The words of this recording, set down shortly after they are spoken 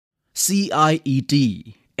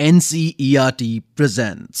CIET NCERT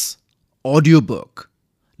presents audiobook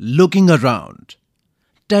Looking Around,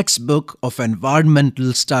 Textbook of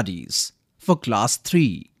Environmental Studies for Class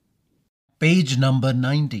 3, page number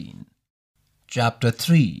 19, Chapter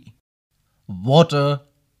 3, Water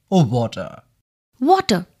or Water.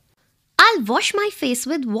 Water. I'll wash my face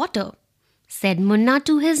with water, said Munna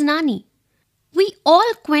to his Nani. We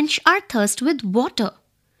all quench our thirst with water.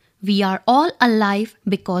 We are all alive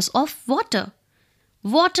because of water.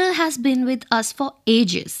 Water has been with us for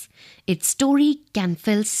ages. Its story can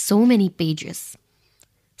fill so many pages.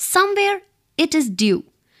 Somewhere it is dew.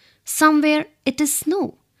 Somewhere it is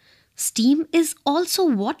snow. Steam is also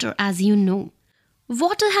water, as you know.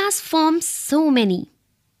 Water has forms so many.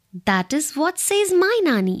 That is what says my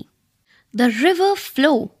Nani. The river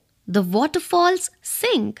flow, the waterfalls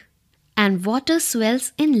sing, and water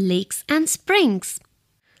swells in lakes and springs.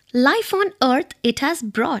 Life on earth it has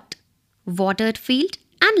brought, watered field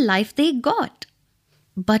and life they got.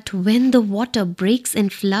 But when the water breaks in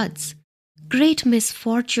floods, great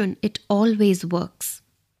misfortune it always works.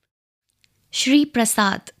 Shri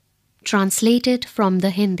Prasad, translated from the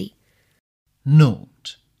Hindi.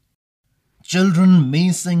 Note: children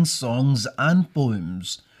may sing songs and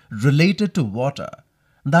poems related to water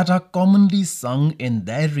that are commonly sung in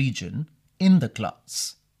their region in the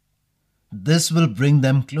class. This will bring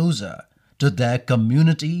them closer to their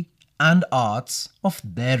community and arts of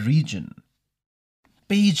their region.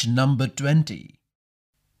 Page number 20.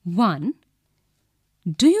 1.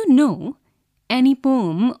 Do you know any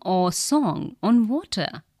poem or song on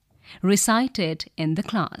water recited in the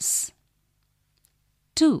class?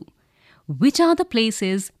 2. Which are the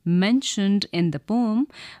places mentioned in the poem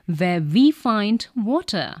where we find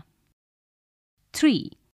water?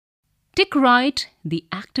 3. Tick right the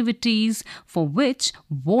activities for which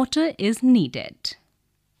water is needed.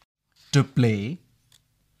 To play,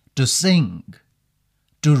 to sing,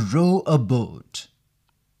 to row a boat,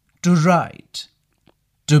 to write,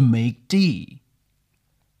 to make tea,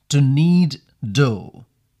 to knead dough,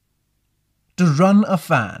 to run a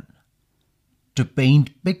fan, to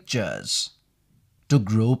paint pictures, to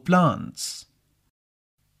grow plants.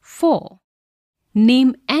 4.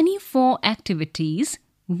 Name any 4 activities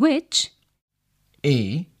which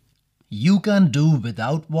A. You can do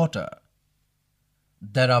without water.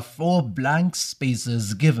 There are 4 blank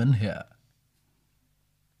spaces given here.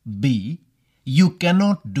 B. You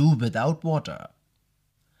cannot do without water.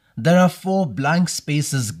 There are 4 blank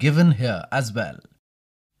spaces given here as well.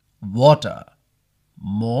 Water,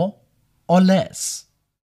 more or less?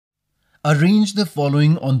 Arrange the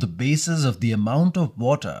following on the basis of the amount of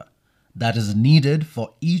water that is needed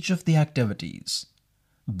for each of the activities.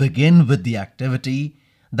 Begin with the activity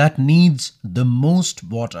that needs the most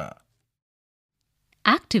water.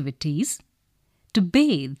 activities: to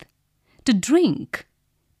bathe, to drink,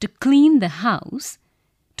 to clean the house,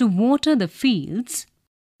 to water the fields,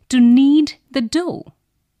 to knead the dough.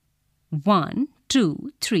 1,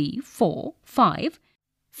 2, 3, 4, 5.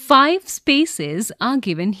 5 spaces are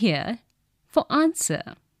given here for answer.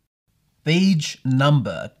 Page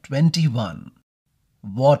number 21.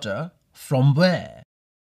 Water from where?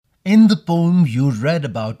 In the poem you read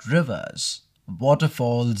about rivers,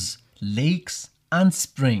 waterfalls, lakes and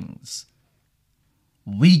springs.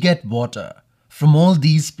 We get water from all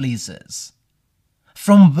these places.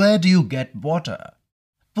 From where do you get water?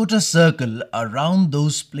 Put a circle around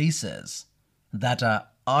those places that are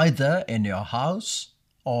either in your house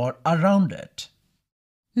or around it.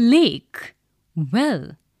 Lake,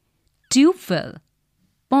 well, tubewell,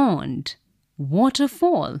 pond,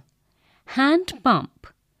 waterfall, hand pump,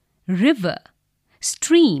 river,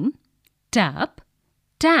 stream, tap,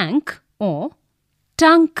 tank or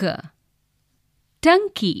tanker,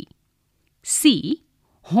 tanky, sea,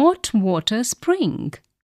 hot water spring.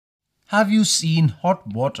 Have you seen hot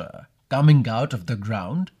water coming out of the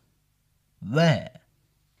ground? Where?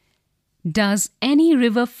 Does any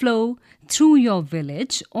river flow through your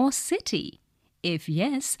village or city? If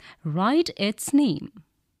yes, write its name.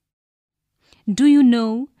 Do you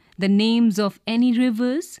know the names of any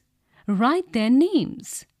rivers? Write their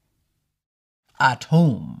names. At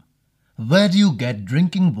home. Where do you get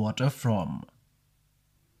drinking water from?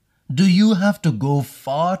 Do you have to go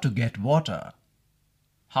far to get water?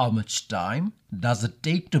 How much time does it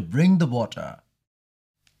take to bring the water?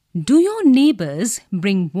 Do your neighbors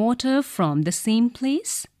bring water from the same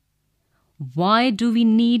place? Why do we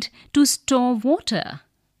need to store water?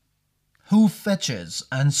 Who fetches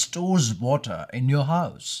and stores water in your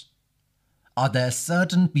house? Are there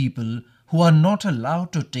certain people who are not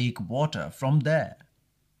allowed to take water from there?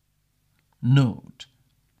 Note: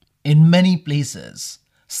 In many places,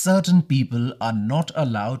 certain people are not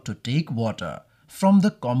allowed to take water from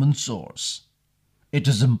the common source. It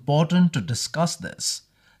is important to discuss this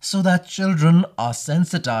so that children are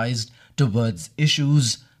sensitized towards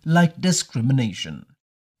issues like discrimination.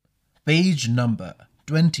 Page number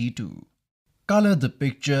 22. Color the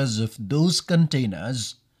pictures of those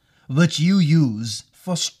containers which you use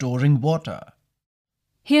for storing water.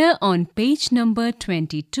 Here on page number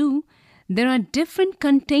 22, there are different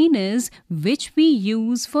containers which we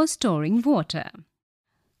use for storing water.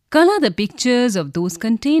 Color the pictures of those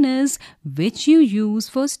containers which you use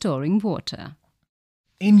for storing water.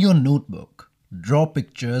 In your notebook, draw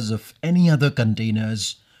pictures of any other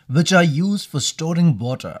containers which are used for storing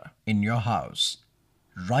water in your house.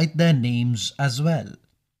 Write their names as well.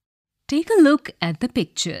 Take a look at the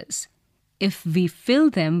pictures. If we fill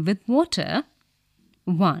them with water,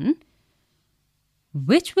 1.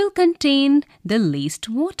 Which will contain the least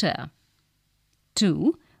water?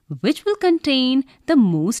 2. Which will contain the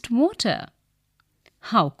most water?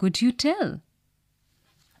 How could you tell?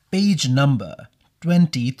 Page number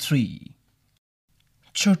 23.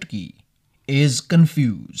 Chutki is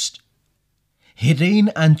confused.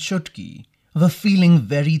 Hiren and Chutki were feeling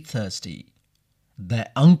very thirsty.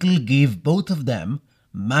 Their uncle gave both of them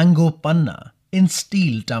mango panna in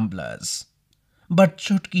steel tumblers. But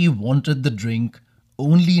Chutki wanted the drink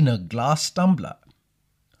only in a glass tumbler.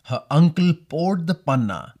 Her uncle poured the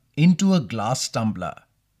panna into a glass tumbler.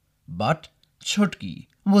 But Chutki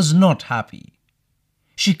was not happy.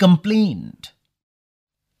 She complained,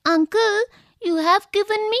 Uncle, you have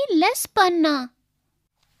given me less panna.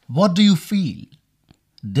 "What do you feel?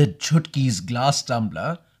 Did Chutki's glass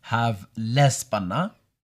tumbler have less panna?"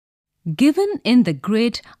 Given in the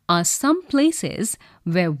grid are some places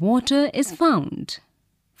where water is found.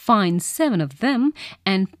 Find 7 of them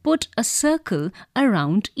and put a circle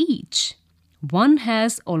around each. One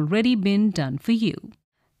has already been done for you.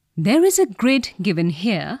 There is a grid given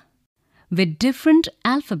here with different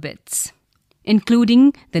alphabets,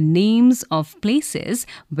 including the names of places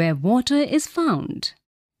where water is found.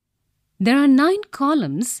 There are 9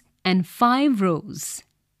 columns and 5 rows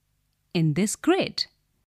in this grid.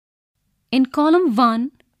 In column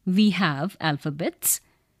 1, we have alphabets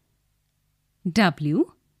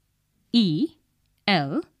W, E,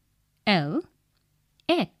 L, L,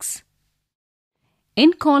 X.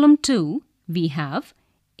 In column 2, we have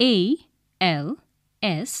A, L,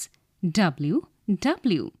 S, W,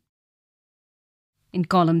 W. In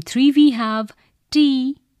column 3, we have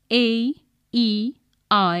T, A, E,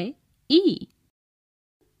 I, E.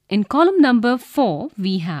 In column number 4,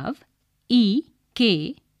 we have E,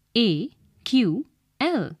 K, A, Q,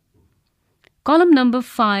 L. Column number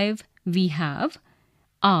 5, we have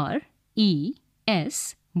R, E,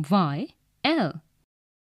 S, Y, L.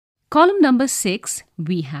 Column number 6,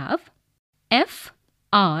 we have F,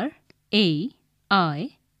 R, A,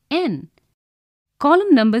 I, N.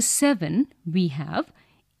 Column number 7, we have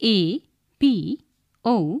A, P,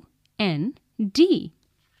 O, N, D.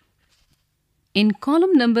 In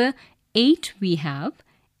column number 8, we have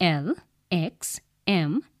L, X,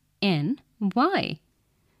 M, N, Y.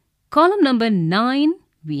 Column number 9,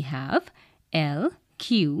 we have L,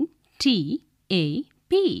 Q, T, A,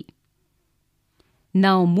 P.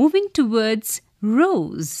 Now moving towards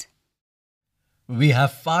rows. We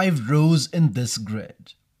have 5 rows in this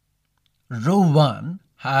grid. Row 1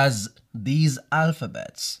 has these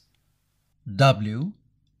alphabets: W,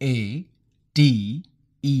 A, T,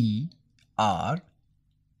 E, R,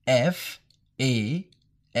 F, A,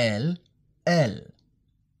 L, L.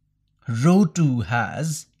 Row 2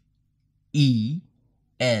 has E,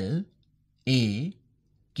 L, A,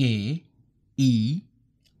 K, E,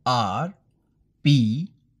 R, P,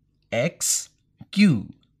 X,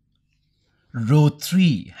 Q. Row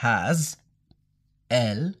 3 has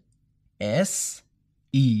L, S,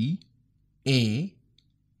 E, A,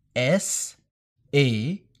 S,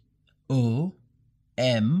 A, O,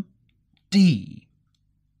 M, T.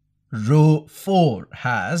 Row 4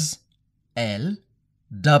 has L,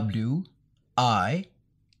 W, I,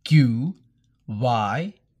 Q,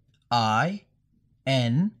 Y, I,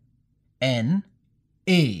 N, N,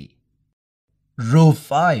 A. Row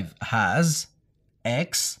 5 has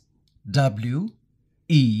X, W,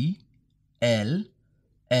 E, L,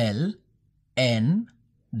 L, N,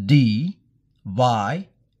 D, Y,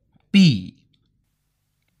 P.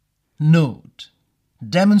 Note: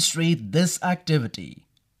 demonstrate this activity.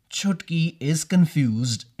 Chutki is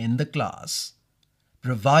confused in the class.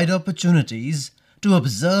 Provide opportunities to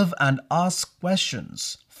observe and ask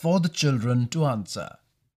questions for the children to answer.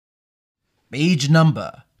 Page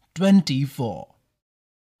number 24.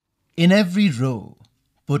 In every row,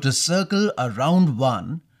 put a circle around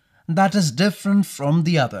one that is different from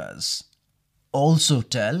the others. Also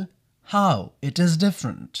tell how it is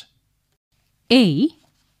different. A.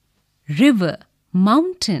 River,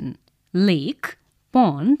 mountain, lake,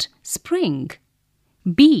 pond, spring.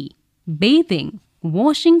 B. Bathing,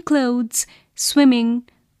 washing clothes, swimming,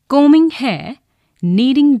 combing hair,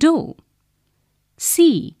 kneading dough.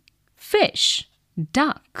 C. Fish,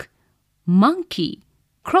 duck, monkey,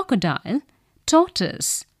 crocodile,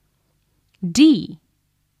 tortoise. D.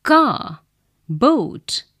 Car,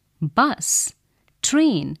 boat, bus,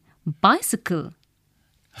 train, bicycle.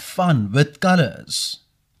 Fun with colors.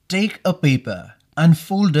 Take a paper and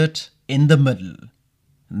fold it in the middle.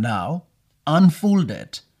 Now unfold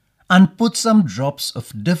it and put some drops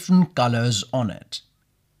of different colors on it.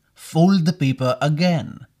 Fold the paper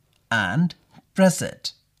again and press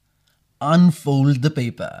it. Unfold the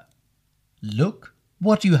paper. Look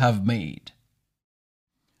what you have made.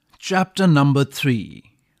 Chapter number 3,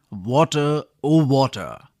 Water, O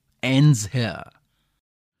Water, ends here.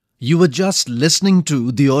 You were just listening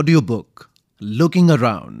to the audiobook, Looking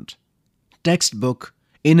Around, textbook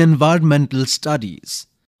in Environmental Studies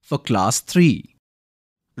for Class 3,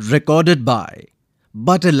 recorded by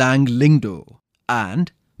Batelang Lingdo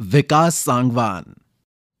and Vikas Sangwan.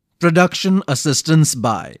 Production assistance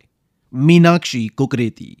by Meenakshi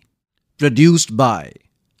Kukreti. Produced by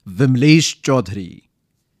Vimlesh Chaudhary.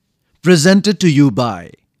 Presented to you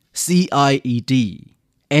by CIET,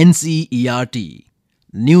 NCERT,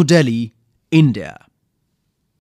 New Delhi, India.